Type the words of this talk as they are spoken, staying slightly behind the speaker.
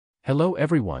Hello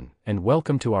everyone, and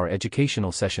welcome to our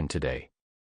educational session today.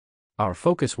 Our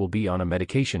focus will be on a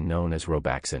medication known as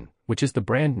Robaxin, which is the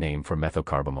brand name for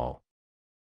Methocarbamol.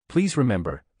 Please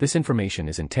remember, this information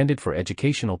is intended for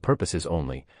educational purposes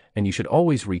only, and you should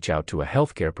always reach out to a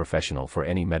healthcare professional for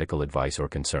any medical advice or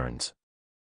concerns.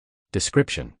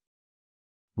 Description: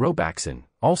 Robaxin,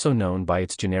 also known by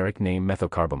its generic name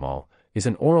Methocarbamol, is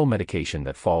an oral medication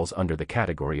that falls under the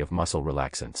category of muscle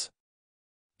relaxants.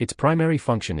 Its primary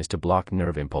function is to block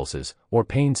nerve impulses, or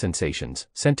pain sensations,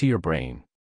 sent to your brain.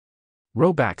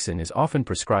 Robaxin is often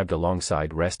prescribed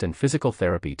alongside rest and physical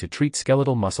therapy to treat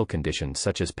skeletal muscle conditions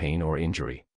such as pain or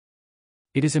injury.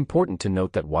 It is important to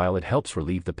note that while it helps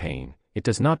relieve the pain, it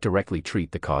does not directly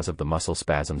treat the cause of the muscle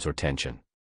spasms or tension.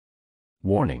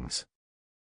 Warnings: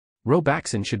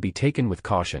 Robaxin should be taken with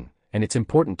caution, and it's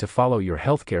important to follow your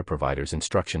healthcare provider's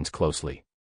instructions closely.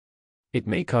 It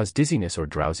may cause dizziness or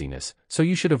drowsiness, so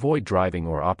you should avoid driving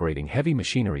or operating heavy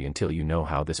machinery until you know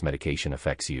how this medication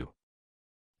affects you.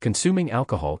 Consuming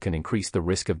alcohol can increase the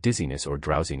risk of dizziness or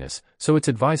drowsiness, so it's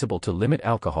advisable to limit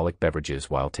alcoholic beverages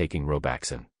while taking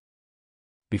Robaxin.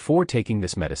 Before taking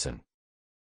this medicine.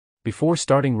 Before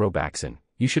starting Robaxin,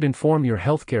 you should inform your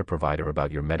healthcare provider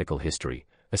about your medical history,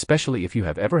 especially if you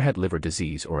have ever had liver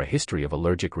disease or a history of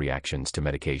allergic reactions to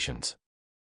medications.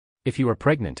 If you are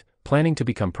pregnant, planning to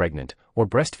become pregnant, or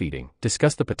breastfeeding,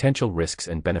 discuss the potential risks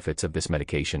and benefits of this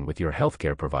medication with your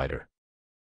healthcare provider.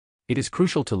 It is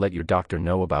crucial to let your doctor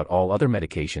know about all other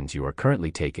medications you are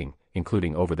currently taking,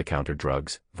 including over-the-counter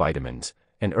drugs, vitamins,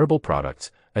 and herbal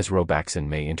products, as Robaxin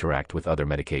may interact with other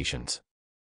medications.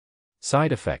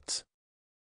 Side effects: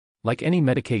 like any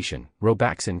medication,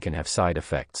 Robaxin can have side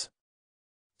effects.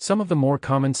 Some of the more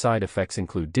common side effects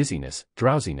include dizziness,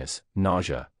 drowsiness,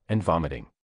 nausea, and vomiting.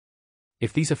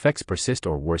 If these effects persist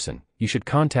or worsen, you should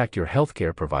contact your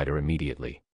healthcare provider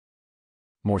immediately.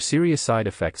 More serious side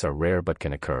effects are rare but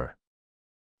can occur.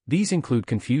 These include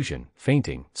confusion,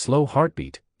 fainting, slow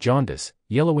heartbeat, jaundice,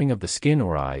 yellowing of the skin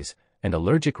or eyes, and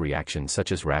allergic reactions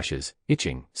such as rashes,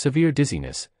 itching, severe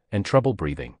dizziness, and trouble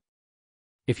breathing.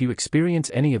 If you experience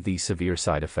any of these severe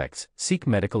side effects, seek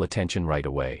medical attention right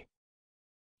away.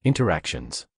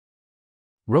 Interactions: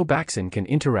 Robaxin can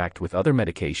interact with other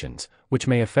medications, which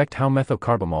may affect how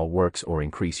methocarbamol works or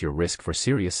increase your risk for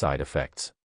serious side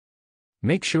effects.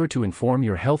 Make sure to inform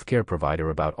your healthcare provider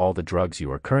about all the drugs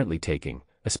you are currently taking,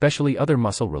 especially other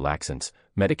muscle relaxants,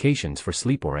 medications for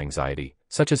sleep or anxiety,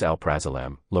 such as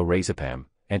alprazolam, lorazepam,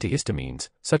 antihistamines,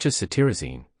 such as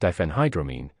cetirizine,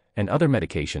 diphenhydramine, and other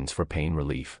medications for pain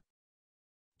relief.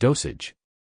 Dosage: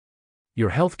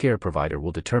 Your healthcare provider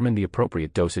will determine the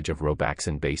appropriate dosage of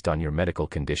Robaxin based on your medical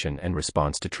condition and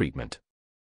response to treatment.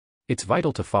 It's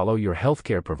vital to follow your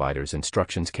healthcare provider's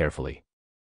instructions carefully.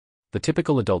 The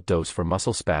typical adult dose for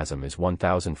muscle spasm is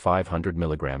 1,500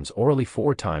 mg orally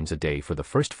 4 times a day for the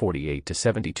first 48 to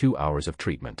 72 hours of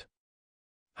treatment.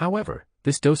 However,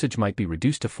 this dosage might be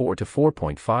reduced to 4 to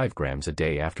 4.5 grams a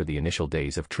day after the initial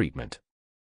days of treatment.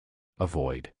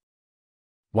 Avoid: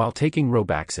 While taking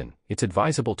Robaxin, it's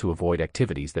advisable to avoid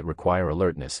activities that require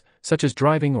alertness, such as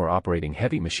driving or operating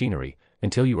heavy machinery,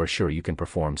 until you are sure you can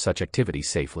perform such activities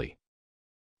safely.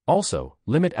 Also,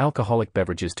 limit alcoholic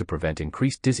beverages to prevent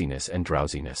increased dizziness and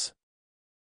drowsiness.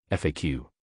 FAQ: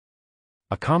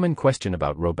 A common question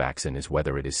about Robaxin is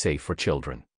whether it is safe for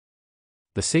children.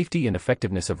 The safety and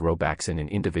effectiveness of Robaxin in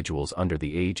individuals under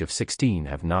the age of 16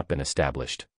 have not been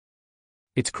established.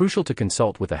 It's crucial to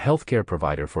consult with a healthcare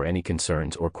provider for any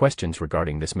concerns or questions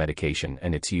regarding this medication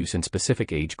and its use in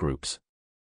specific age groups.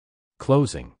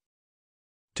 Closing: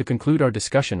 To conclude our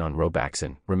discussion on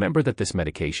Robaxin, remember that this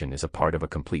medication is a part of a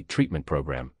complete treatment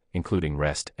program, including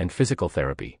rest and physical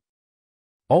therapy.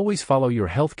 Always follow your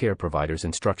healthcare provider's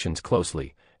instructions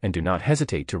closely, and do not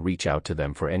hesitate to reach out to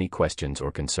them for any questions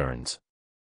or concerns.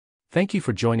 Thank you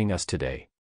for joining us today.